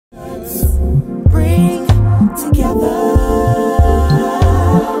flavors bring together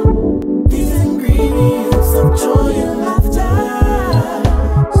these ingredients of joy and laughter,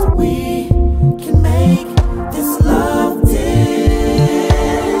 so we can make this love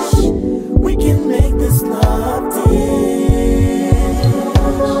dish. We can make this love dish.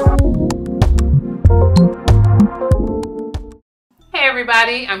 Hey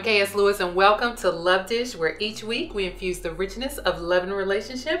everybody, I'm KS Lewis and welcome to Love Dish, where each week we infuse the richness of love and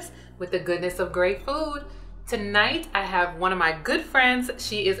relationships with the goodness of great food. Tonight I have one of my good friends.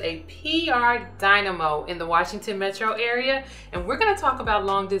 She is a PR dynamo in the Washington metro area, and we're going to talk about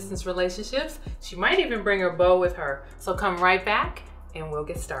long distance relationships. She might even bring her beau with her. So come right back and we'll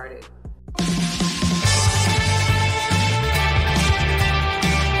get started.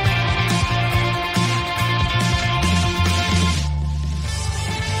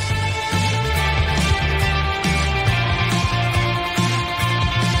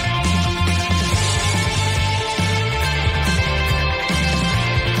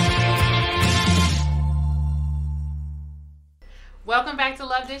 Welcome back to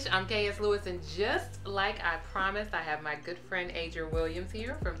Love Dish. I'm KS Lewis, and just like I promised, I have my good friend Adra Williams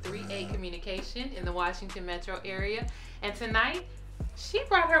here from S3Ep4 Communication in the Washington metro area. And tonight, she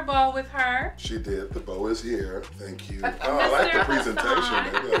brought her beau with her. She did. The beau is here. Thank you. Oh, I like the presentation,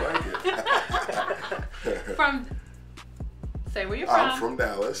 baby. I like it. Say where you're from. I'm from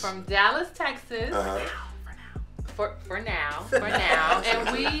Dallas. From Dallas, Texas. For now.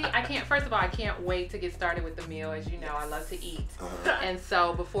 And first of all, I can't wait to get started with the meal. As you know, I love to eat. And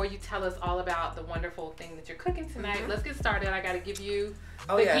so before you tell us all about the wonderful thing that you're cooking tonight, let's get started. I got to give you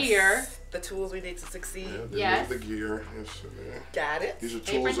the gear. The tools we need to succeed. Yeah, the gear. Yes, got it. These are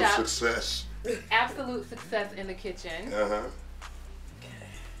tools of success. Absolute success in the kitchen. Okay.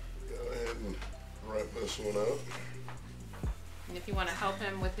 Go ahead and wrap this one up. And if you want to help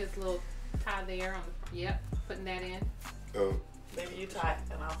him with his little tie there on the putting that in. Oh. Maybe you tie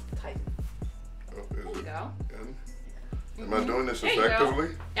and I'll tighten. Oh, there you go. Am I doing this effectively?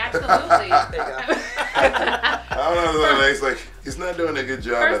 Absolutely. There you go. I don't know. It's like he's not doing a good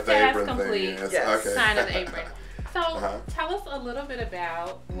job at the apron complete. thing. Yes. Okay. Sign of the apron. So tell us a little bit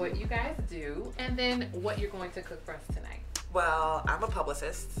about what you guys do and then what you're going to cook for us tonight. Well, I'm a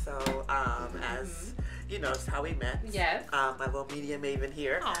publicist, so as you know, it's how we met. Yes. My little media maven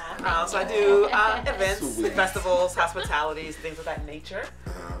here. Aww, so I do events, festivals, hospitalities, things of that nature.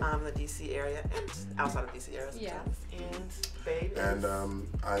 In the DC area and outside of DC area. Yeah. And babe. And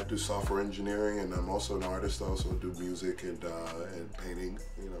I do software engineering, and I'm also an artist. I also do music and painting.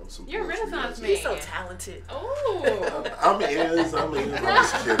 You know, some. You're a Renaissance man. He's so talented. Oh. I'm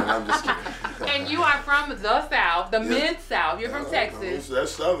just kidding. And you are from the South, the Mid-South. You're from Texas.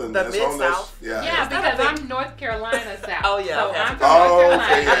 That's Southern. The That's Mid-South? Yeah, because I'm North Carolina South. Oh, yeah. So Okay. I'm from North Carolina.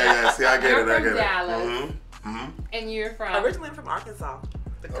 Okay, yeah. See, I get You're it. I from get Dallas. it. And you're from? Originally I'm from Arkansas.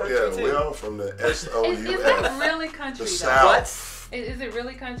 The country too. We are from the S3Ep4. Is that really country, The though? South. What? Is it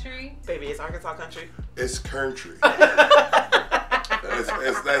really country? Baby, it's Arkansas country. It's country. I'll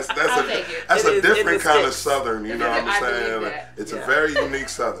take it. That's a different kind of sticks. Southern, you know what I'm saying? That. It's a very unique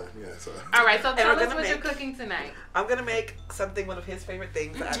Southern. Yeah. So. All right, so tell we're us gonna what you're cooking tonight. I'm gonna make something, one of his favorite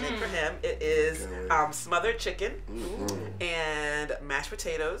things that I make for him. It is smothered chicken and mashed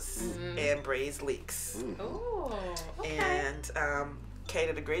potatoes and braised leeks. Oh, okay. And Kay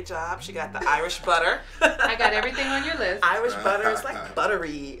did a great job. She got the Irish butter. I got everything on your list. Irish butter is like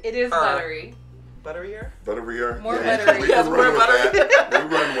buttery. It is buttery. Butterier? Butterier. More buttery. We can run with buttery. that. We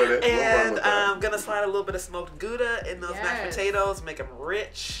run with it. And I'm going to slide a little bit of smoked Gouda in those mashed potatoes, make them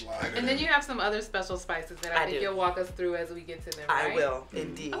rich. And then you have some other special spices that I think you'll walk us through as we get to them, right? I will,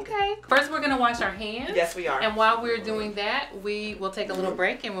 indeed. Okay. First, we're going to wash our hands. Yes, we are. And while we're doing that, we will take a little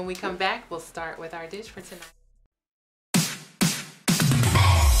break. And when we come back, we'll start with our dish for tonight.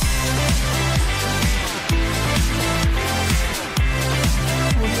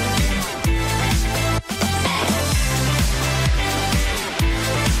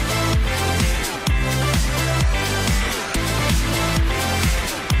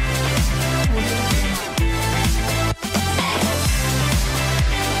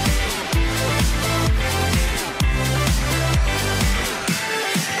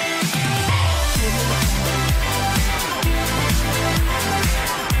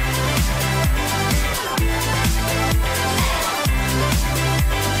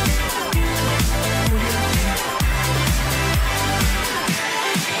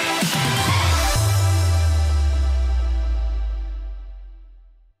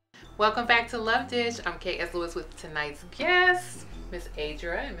 Welcome back to Love Dish. I'm KS Lewis with tonight's guest. Miss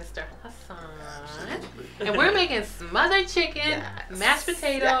Adra and Mr. Hassan. And we're making smothered chicken, mashed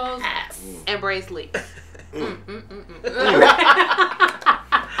potatoes, and braised leeks.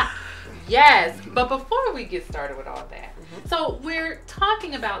 Yes, but before we get started with all that, so we're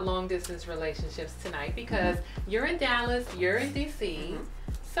talking about long distance relationships tonight because you're in Dallas, you're in DC.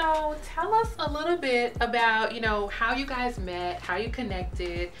 So tell us a little bit about, how you guys met, how you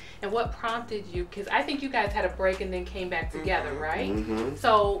connected, and what prompted you, because I think you guys had a break and then came back together, right?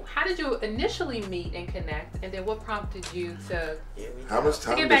 So how did you initially meet and connect, and then what prompted you to, how much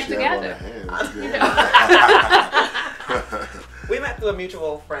time get back together? We met through a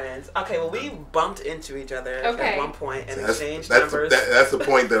mutual friend. Okay, well, we bumped into each other at one point and exchanged numbers. That's the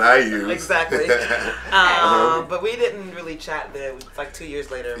point that I use. Exactly. But we didn't really chat then. It was like 2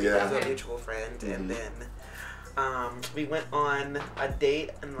 years later, we met through a mutual friend, and then we went on a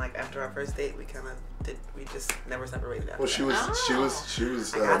date, and like after our first date, we just never separated after well, she was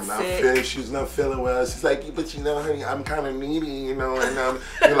not feeling well. She's like, but honey, I'm kind of needy, and I was like, no,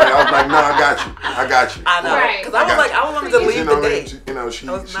 I got you. I know, because I wanted to leave the date. She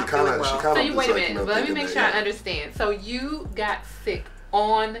kind of. So wait a minute, but let me make sure I understand. So you got sick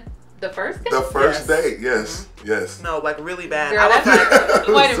on the first date? The first date, yes. No, like really bad. Girl, that's like,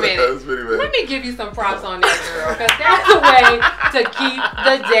 wait a minute. That was pretty bad. Let me give you some props on that, girl, because that's the way to keep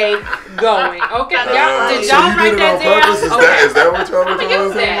the date going. Okay, did y'all write that down? Is that what y'all were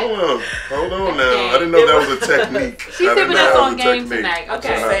use that. Hold on now. I didn't know that was a technique. She's tipping us on game tonight.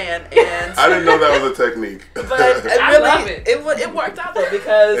 Okay. I didn't know that was a technique. But I love it. It worked out though,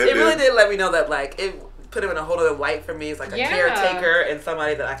 because it really did let me know that like it put him in a whole other light for me. It's like a caretaker and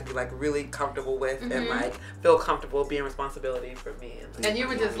somebody that I could be like really comfortable with and like feel comfortable being responsibility for me. And you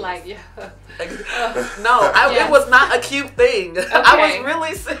were just like, it was not a cute thing. I was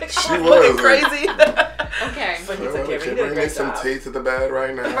really sick. I was looking crazy. But he took care of me. He did a great some job. tea to the bed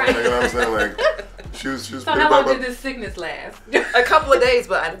right now. Like, you know what I'm saying? Like, she was so how long did this sickness last? A couple of days,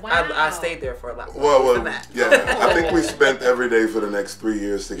 but I stayed there for a lot more than that. I think we spent every day for the next 3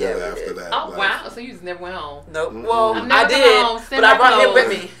 years together after that. Oh, wow. So you just never went home? Nope. Well, I did, but I brought him with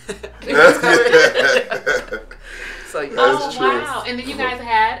me. So, wow. And then you guys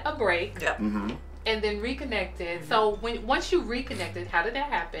had a break. Yep. And then reconnected. So once you reconnected, how did that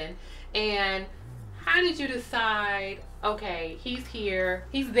happen? And how did you decide, okay, he's here,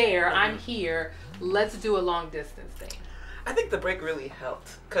 he's there, I'm here, let's do a long distance thing? I think the break really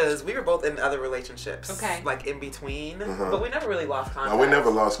helped because we were both in other relationships, like in between, but we never really lost contact. No, we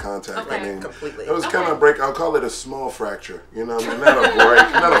never lost contact. I mean, completely. It was kind of a break. I'll call it a small fracture. You know, what I mean, not a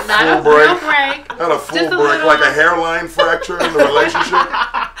break, not a full break, not a full break, like a hairline fracture in the relationship.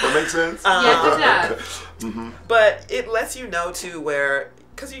 That makes sense. Yes, it does. But it lets you know too, where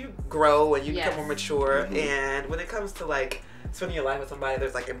because you grow and you become more mature, and when it comes to like spending your life with somebody,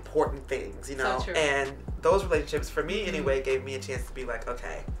 there's like important things, So and those relationships for me anyway gave me a chance to be like,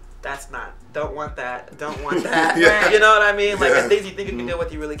 okay, don't want that, you know what I mean? Like the things you think you can deal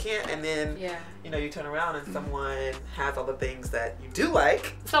with, you really can't, and then you turn around and someone has all the things that you do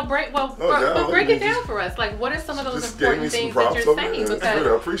like. So break it down for us. Like, what are some of those important things that you're saying? Because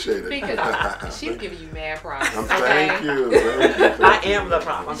I appreciate it. Because she's giving you mad props. Thank you. I am the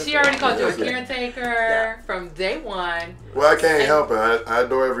prop. She already called you a caretaker from day one. Well, I can't help it. I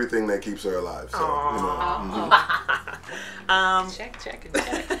adore everything that keeps her alive. So, Check.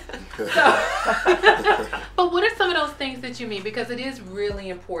 But what are some of those things that you mean? Because it is really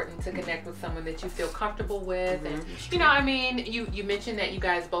important to connect with someone that you feel comfortable with. And, I mean, you mentioned that you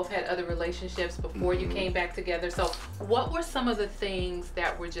guys both had other relationships before you came back together. So what were some of the things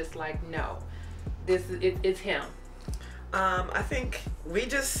that were just like, no, it's him? I think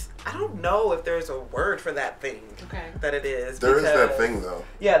I don't know if there's a word for that thing that it is. There is that thing though.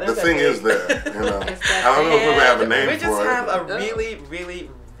 Yeah, there's the thing is there. I don't know if we have a name for it. We just have a really, really,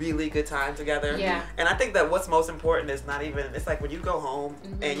 really good time together. Yeah. And I think that what's most important is not even, it's like when you go home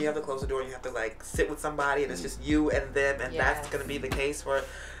and you have to close the door and you have to like sit with somebody and it's just you and them and that's going to be the case for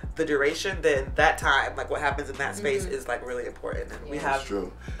the duration, then that time, like what happens in that space is like really important. And we have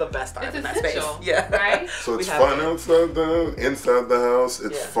the best time in that space. Yeah. Right? So it's fun outside inside the house.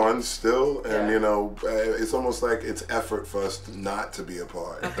 It's fun still. And it's almost like it's effort for us not to be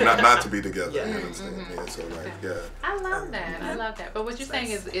apart. Not to be together. You understand? Yeah, so like, I love that. I love that. But what you're saying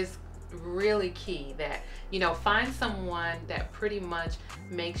is really key, that find someone that pretty much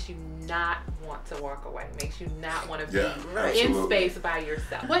makes you not want to walk away, makes you not want to be in space by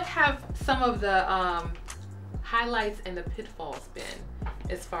yourself. What have some of the highlights and the pitfalls been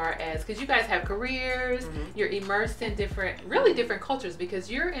as far as, because you guys have careers, you're immersed in really different cultures, because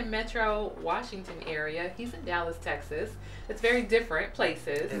you're in Metro Washington area, he's in Dallas, Texas. It's very different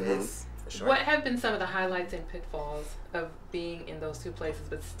places. It is, for sure. What have been some of the highlights and pitfalls of being in those two places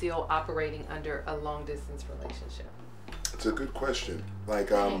but still operating under a long distance relationship? It's a good question.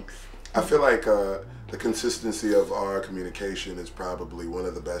 Like, I feel like the consistency of our communication is probably one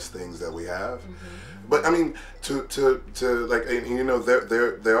of the best things that we have. But I mean, to like, and, you know,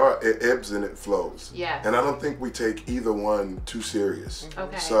 there are, it ebbs and it flows. Yeah. And I don't think we take either one too serious.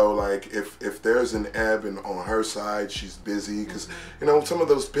 Okay. So like, if there's an ebb and on her side she's busy, because you know, some of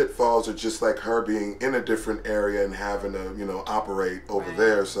those pitfalls are just like her being in a different area and having to, you know, operate over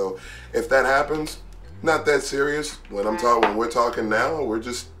there. So if that happens, not that serious. When we're talking now, we're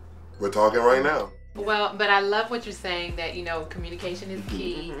talking right now. Well, but I love what you're saying, that, you know, communication is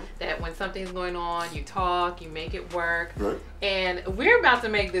key, that when something's going on, you talk, you make it work. Right. And we're about to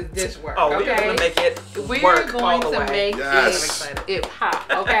make this dish work. Oh, we're going to make it work all the way. We're going to make it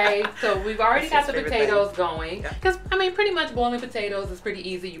pop, okay? So we've already got the potatoes going. Because, I mean, pretty much boiling potatoes is pretty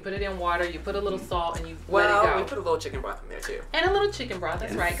easy. You put it in water, you put a little salt, and you let it go. We put a little chicken broth in there, too. And a little chicken broth,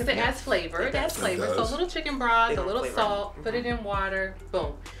 that's right, because it adds flavor. It adds flavor. So a little chicken broth, a little salt, put it in water,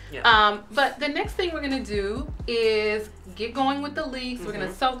 boom. Yeah. But the next thing we're going to do is get going with the leeks. We're going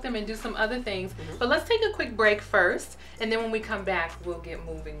to soak them and do some other things. But let's take a quick break first. And then when we come back, we'll get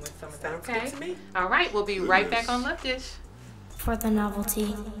moving with some of that, okay? Sounds good to me. All right. We'll be right back on Love Dish. For the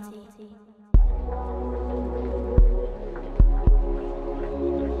novelty.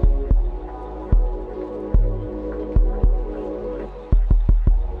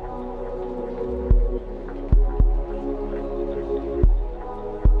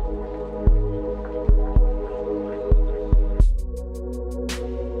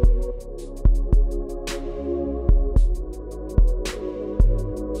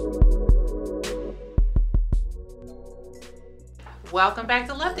 Welcome back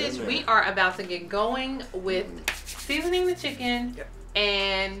to Love Dish. We are about to get going with seasoning the chicken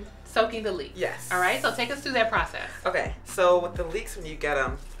and soaking the leeks. Yes. All right, so take us through that process. Okay, so with the leeks, when you get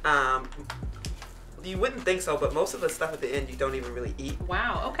them, you wouldn't think so, but most of the stuff at the end you don't even really eat.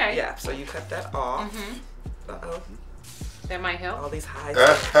 Wow, okay. Yeah, so you cut that off. Uh-oh. That might help. All these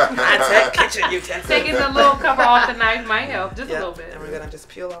high-tech kitchen utensils. Taking the little cover off the knife might help, just a little bit. And we're going to just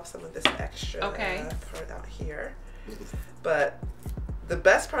peel off some of this extra part out here. But the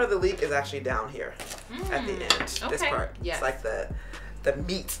best part of the leek is actually down here at the end. This part. Yes. It's like the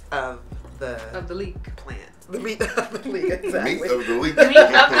meat of the leek plant. The meat of the leek, exactly. Meat of the leek. The meat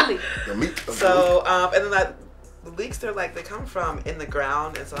of the leek. The meat of the leek. And then the leeks, they come from in the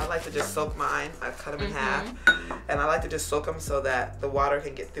ground, and so I like to just soak mine. I cut them in half, and I like to just soak them so that the water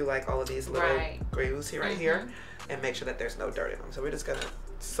can get through like all of these little grooves here, and make sure that there's no dirt in them. So we're just gonna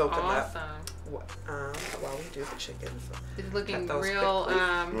soak them up while we do the chicken. So it's looking real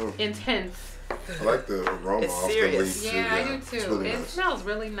intense. I like the aroma. It's serious. Yeah, I do too. Really it smells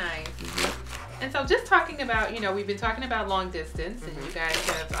really nice. And so just talking about, we've been talking about long distance, and you guys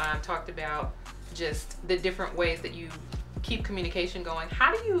have talked about just the different ways that you keep communication going.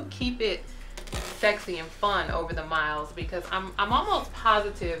 How do you keep it sexy and fun over the miles? Because I'm almost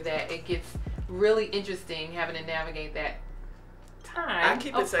positive that it gets really interesting having to navigate that time I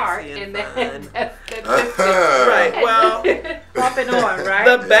keep it sexy and fun. Right. Well, off and on,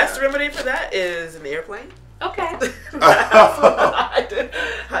 right? The best remedy for that is an airplane. Okay. That's what I do.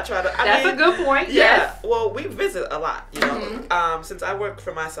 I try to. That's a good point. Yeah. Yes. Well, we visit a lot. You know, since I work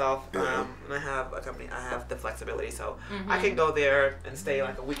for myself and I have a company, I have the flexibility, so I can go there and stay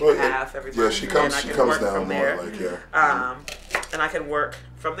like a week and a half every month. Yeah, she comes down more like and I can work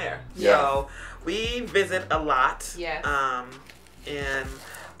from there. Yeah. So we visit a lot. Yes. And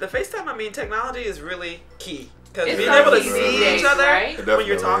the FaceTime, technology is really key. Because It's being so able to easy see these each other days, when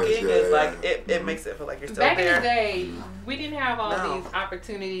you're talking is like, it makes it feel like you're still Back there. in the day, we didn't have all these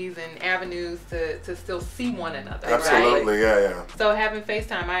opportunities and avenues to still see one another. Absolutely, right? yeah. So having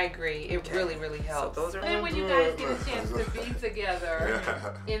FaceTime, I agree, it really, really helps. So those are and when you guys get a chance to be together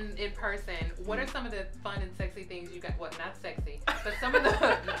in person, what are some of the fun and sexy things you got? Well, not sexy, but some of the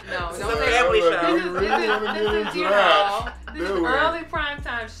This is a family show. This is an early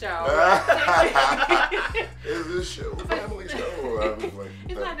primetime show. Is this show a family show?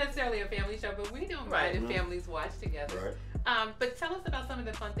 It's not necessarily a family show, but we don't mind if families watch together. Right. But tell us about some of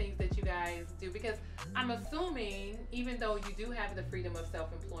the fun things that you guys do, because I'm assuming even though you do have the freedom of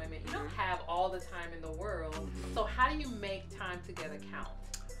self-employment, you don't have all the time in the world. So how do you make time together count?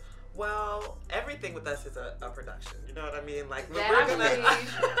 Well, everything with us is a production. You know what I mean? Like that we're gonna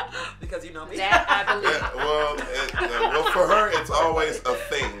because you know me. That I believe. Yeah, well, for her, it's always a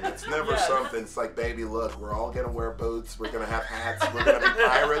thing. It's never something. It's like, baby, look, we're all gonna wear boots. We're gonna have hats. We're gonna be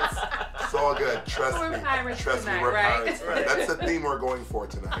pirates. It's all good. Trust me. Trust me, we're pirates. Right. That's the theme we're going for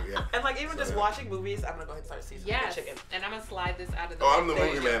tonight. Yeah. And like even just watching movies, I'm gonna go ahead and start seasoning the chicken. And I'm gonna slide this out of the. Oh, I'm the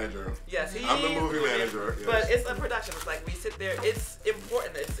movie manager. Yes, I'm the movie manager. Yes. But it's a production. It's like we sit there. It's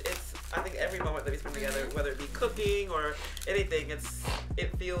important. It's. I think every moment that we spend together, whether it be cooking or anything, it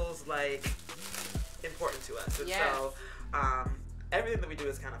feels like important to us. And so everything that we do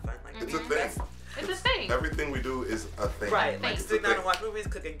is kind of fun. Like it's a thing. It's a thing. Everything we do is a thing. Right. Like sitting down and watch movies,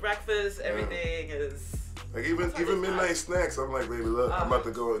 cooking breakfast, everything is. Like even midnight snacks, I'm like, baby, look, I'm about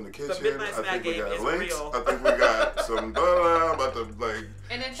to go in the kitchen. The midnight snack game is real. I think we got some I'm about to like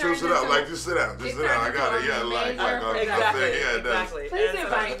shoot it out. Like just sit down, just sit down. I got it. Yeah, exactly. Please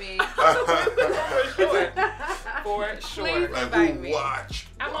invite me. For sure. Please like, invite me. Watch.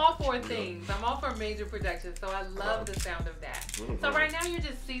 I'm all for things. I'm all for major productions, so I love the sound of that. So right now you're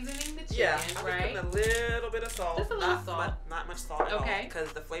just seasoning the chicken, right? I'm putting a little bit of salt. Just a little salt. Not much salt at all.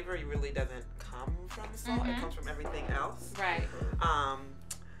 Because the flavor really doesn't come from the salt. It comes from everything else. Right.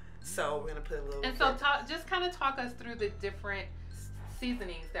 So we're gonna put a little. And so just kind of talk us through the different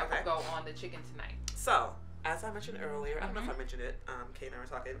seasonings that will go on the chicken tonight. So as I mentioned earlier, I don't know if I mentioned it. Kate and I were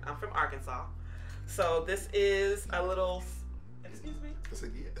talking. I'm from Arkansas, so this is a little. Excuse me. I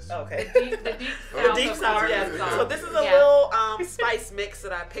said yes. Okay. The deep south. Yes. So this is a little spice mix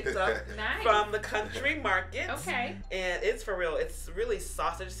that I picked up from the country market. Okay. And it's for real. It's really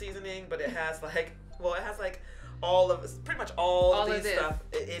sausage seasoning, but it has all of pretty much all of these stuff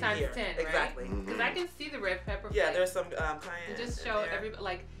in times here. 10, exactly. Because I can see the red pepper. Yeah, there's some cayenne. Just show everybody,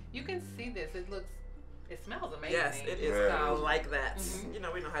 like you can see this. It smells amazing. Yes, it is. I like that. You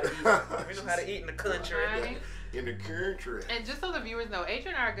know, we know how to eat. We know how to eat in the country. Right. In the country. And just so the viewers know, Adra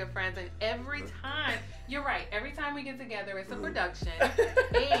and I are good friends, and every time, you're right, every time we get together, it's a production,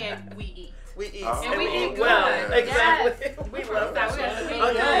 and we eat. We eat. And we eat well. good. Exactly. Yes. We love that. I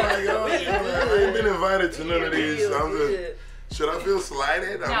ain't been invited to none of these. So I'm just, should I feel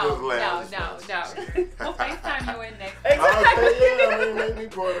slighted? I'm just laughing. No. We'll FaceTime you in next time. Okay, make me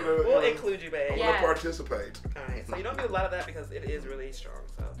part of the. We'll include you, babe. I want to participate. Alright, so you don't do a lot of that because it is really strong.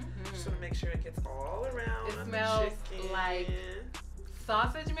 So just want to make sure it gets all around. It smells like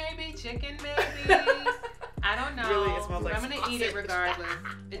sausage, maybe chicken, maybe. I don't know. Really, it smells like I'm gonna eat it regardless.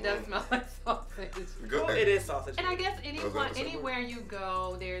 It does smell like sausage. Well, it is sausage. And I guess anywhere you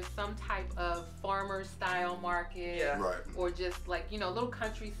go, there's some type of farmer style market, or just like little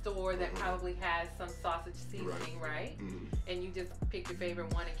country store that probably has some sausage seasoning, right? And you just pick your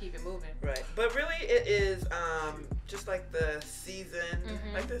favorite one and keep it moving. Right. But really, it is just like the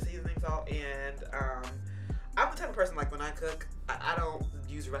like the seasoning salt, and I'm the type of person like when I cook, I don't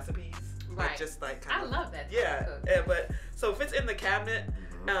use recipes. Right. Like just like I love that. Yeah. But so if it's in the cabinet,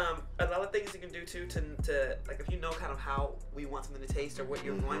 a lot of things you can do too to like if you know kind of how we want something to taste or what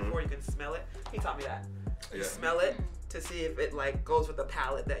you're going for, you can smell it. He taught me that. You smell it to see if it like goes with the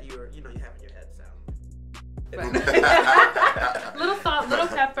palette that you have in your head. So. Right. Little salt, little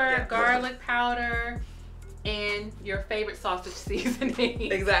pepper, garlic powder. And your favorite sausage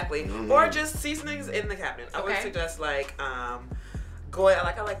seasoning. Exactly. Or just seasonings in the cabinet. I would suggest like I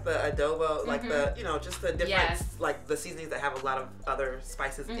like the adobo, like the just the different like the seasonings that have a lot of other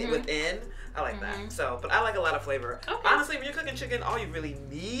spices within. I like that. So, but I like a lot of flavor. Okay. Honestly, when you're cooking chicken, all you really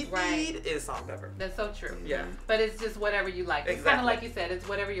need is salt and pepper. That's so true. Yeah. But it's just whatever you like. It's kind of like you said, it's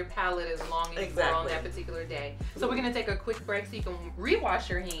whatever your palate is longing for on that particular day. So we're gonna take a quick break so you can rewash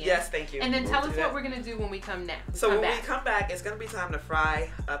your hands. Yes, thank you. And then tell us what we're gonna do when we come next. So when we come back, it's gonna be time to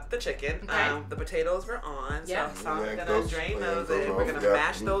fry up the chicken. Okay. The potatoes are on. Yep. So I'm gonna drain those in. We're gonna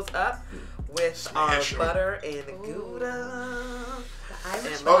mash those up with our butter and Gouda. You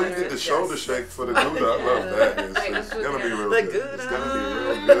did the shoulder shake for the Gouda. I love that. It's gonna be real good. It's gonna be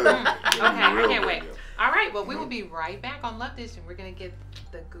real good. Okay, I can't wait. All right, well, we will be right back on Love Dish, and we're gonna get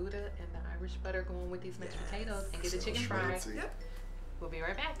the Gouda and the Irish butter going with these mashed potatoes and get the chicken fried. Yep. We'll be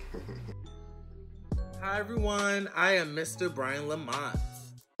right back. Hi everyone, I am Mr. Brian Lamont.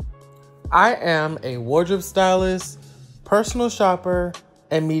 I am a wardrobe stylist, personal shopper,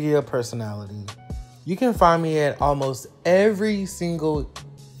 and media personality. You can find me at almost every single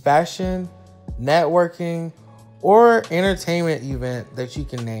fashion, networking, or entertainment event that you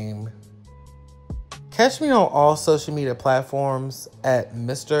can name. Catch me on all social media platforms at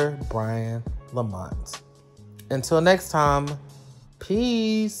Mr. Brian Lamont. Until next time,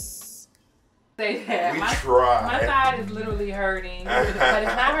 peace. say that. We My side is literally hurting, but it's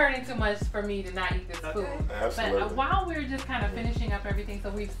not hurting too much for me to not eat this food. Absolutely. But while we're just kind of finishing up everything, so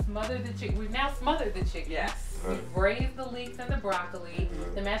we've smothered the chicken. We've now smothered the chicken. Yes. We've braised the leeks and the broccoli.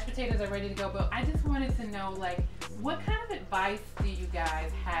 The mashed potatoes are ready to go. But I just wanted to know, like, what kind of advice do you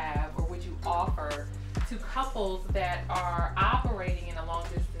guys have, or would you offer to couples that are operating in a long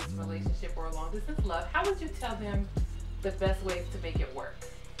distance relationship or a long distance love? How would you tell them the best ways to make it work?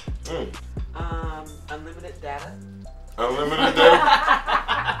 Unlimited data. Unlimited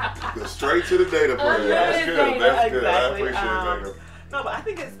data. Go straight to the data plan. That's good. Data. That's good. Exactly. I appreciate that. No, but I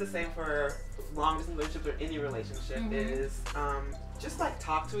think it's the same for long distance relationships or any relationship. Is just like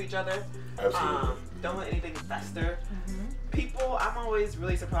talk to each other. Absolutely. Don't let anything fester. People, I'm always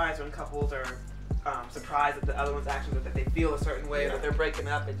really surprised when couples are surprised at the other one's actions, or that they feel a certain way, that they're breaking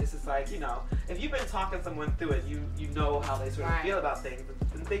up. It just is like, you know, if you've been talking someone through it, you know how they sort of feel about things,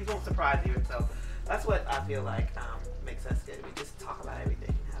 and things won't surprise you. And so that's what I feel like makes us good. We just talk about everything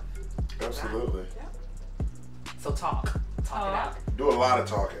and have Absolutely. So talk it out. Do a lot of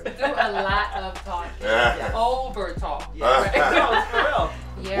talking. Do a lot of talking. Over talk. No, it's for real.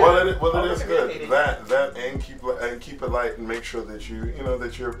 Yeah. Well, it is good. That and keep it light, and make sure that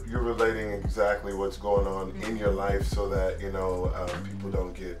you're relating exactly what's going on in your life, so that people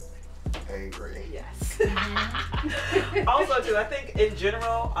don't get angry. Yes. Also, too, I think in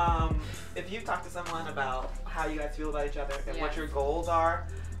general, if you talk to someone about how you guys feel about each other and what your goals are,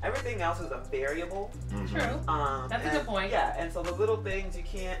 everything else is a variable. True. That's a good point. Yeah, and so the little things, you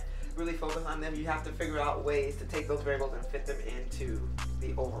can't really focus on them. You have to figure out ways to take those variables and fit them into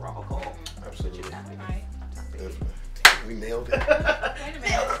the overall goal. Absolutely. Right. Definitely. We nailed it. Wait a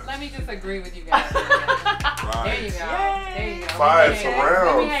minute. Let me just agree with you guys. There you go. Right. There you go. Fives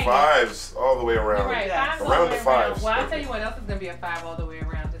around. Fives all the way around. You're right. Fives Around all the way fives. Well, I'll tell you what else is going to be a 5 all the way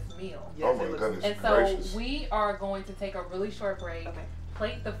around this meal. Oh my goodness And so gracious. we are going to take a really short break,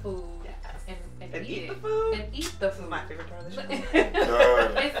 plate the food, and eat the food. And eat the food. This is my favorite part of the show.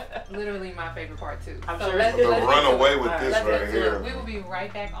 It's literally my favorite part too. I'm so sure let's run away with this let's right get to here. it. We will be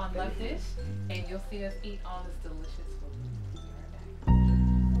right back on Love Dish, and you'll see us eat all this delicious food. We'll be right back.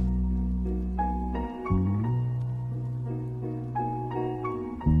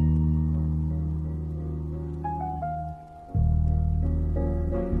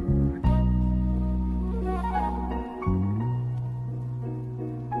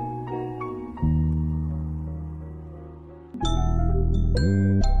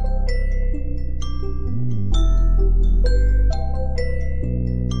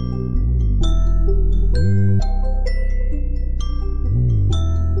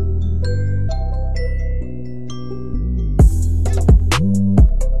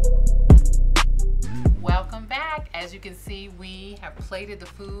 Plated the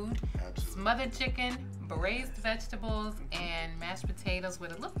food, smothered chicken, braised vegetables, and mashed potatoes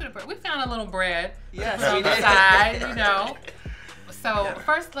with a little bit of bread. We found a little bread on the side, So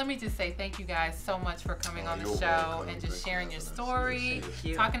first, let me just say thank you guys so much for coming on the show welcome. And just sharing your story,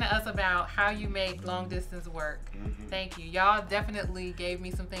 talking to us about how you make long distance work. Thank you. Y'all definitely gave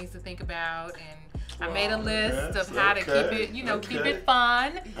me some things to think about, and I made a list of how to keep it, keep it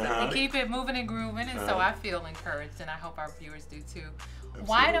fun and keep it moving and grooving. And so I feel encouraged, and I hope our viewers do too. Absolutely.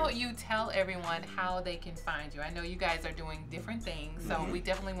 Why don't you tell everyone how they can find you? I know you guys are doing different things, so we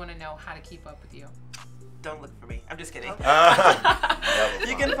definitely want to know how to keep up with you. Don't look for me. I'm just kidding.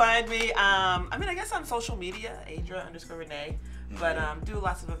 You can find me, I guess on social media, Adra_Renee. But do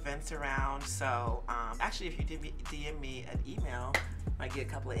lots of events around. So actually, if you DM me an email, I might get a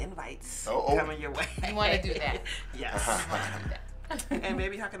couple of invites coming your way. You want to do that? Yes. And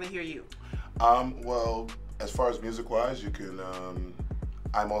maybe how can they hear you? Well, as far as music-wise, you can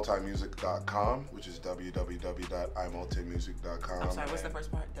imultimusic.com, which is www.imultimusic.com. I'm sorry, what's the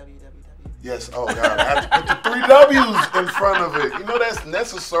first part? www. Yes, oh God, I have to put the 3 W's in front of it. That's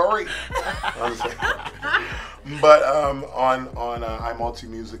necessary. But on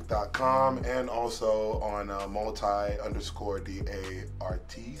imultimusic.com, and also on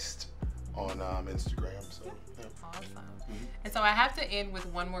multi_DA_artiste on Instagram. So, Awesome. And so I have to end with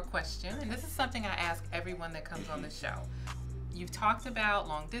one more question, and this is something I ask everyone that comes on the show. You've talked about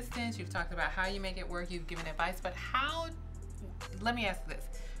long distance, you've talked about how you make it work, you've given advice, but let me ask this.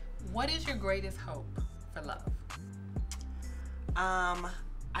 What is your greatest hope for love? My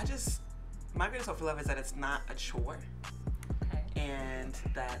greatest hope for love is that it's not a chore. Okay. And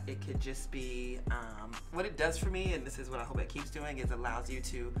that it could just be, what it does for me, and this is what I hope it keeps doing, is allows you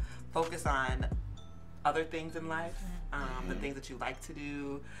to focus on other things in life, the things that you like to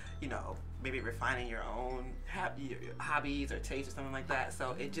do, you know, maybe refining your own hobbies or tastes or something like that.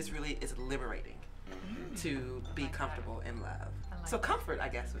 So it just really is liberating to be comfortable in love. So comfort, I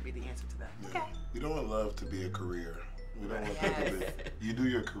guess, would be the answer to that. Yeah. Okay. You don't want love to be a career. You don't want that to be. You do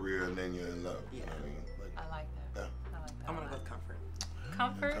your career and then you're in love. Yeah. You know what I mean? I like that. Yeah. I like that. I'm gonna go with comfort.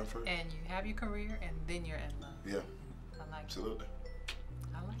 Comfort, and you have your career, and then you're in love. Yeah. I like Absolutely. it.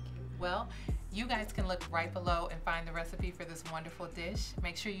 I like it. Well, you guys can look right below and find the recipe for this wonderful dish.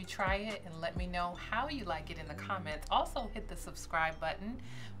 Make sure you try it and let me know how you like it in the comments. Also, hit the subscribe button.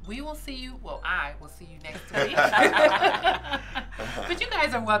 We will see you, well, I will see you next week. But you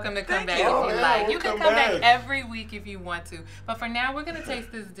guys are welcome to come back if you like. You can come back every week if you want to. But for now, we're going to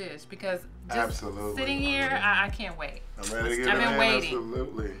taste this dish because just sitting here, I can't wait. I'm ready to get I've been waiting.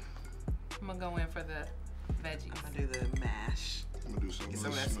 Absolutely. I'm going to go in for the veggies. I'm going to do the mash. I'm going to do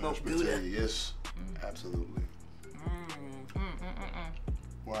some of that smashed smoked potato. Gouda. Yes, absolutely.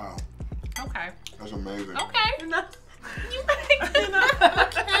 Wow. Okay. That's amazing. Okay. No. You like it?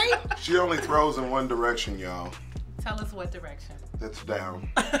 Okay. She only throws in one direction, y'all. Tell us what direction. That's down.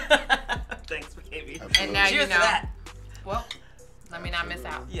 Thanks, baby. Absolutely. And now Cheers you know. to that. Well, let me not miss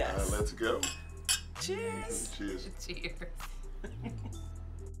out. Yes. All right, let's go. Cheers. Cheers. Cheers.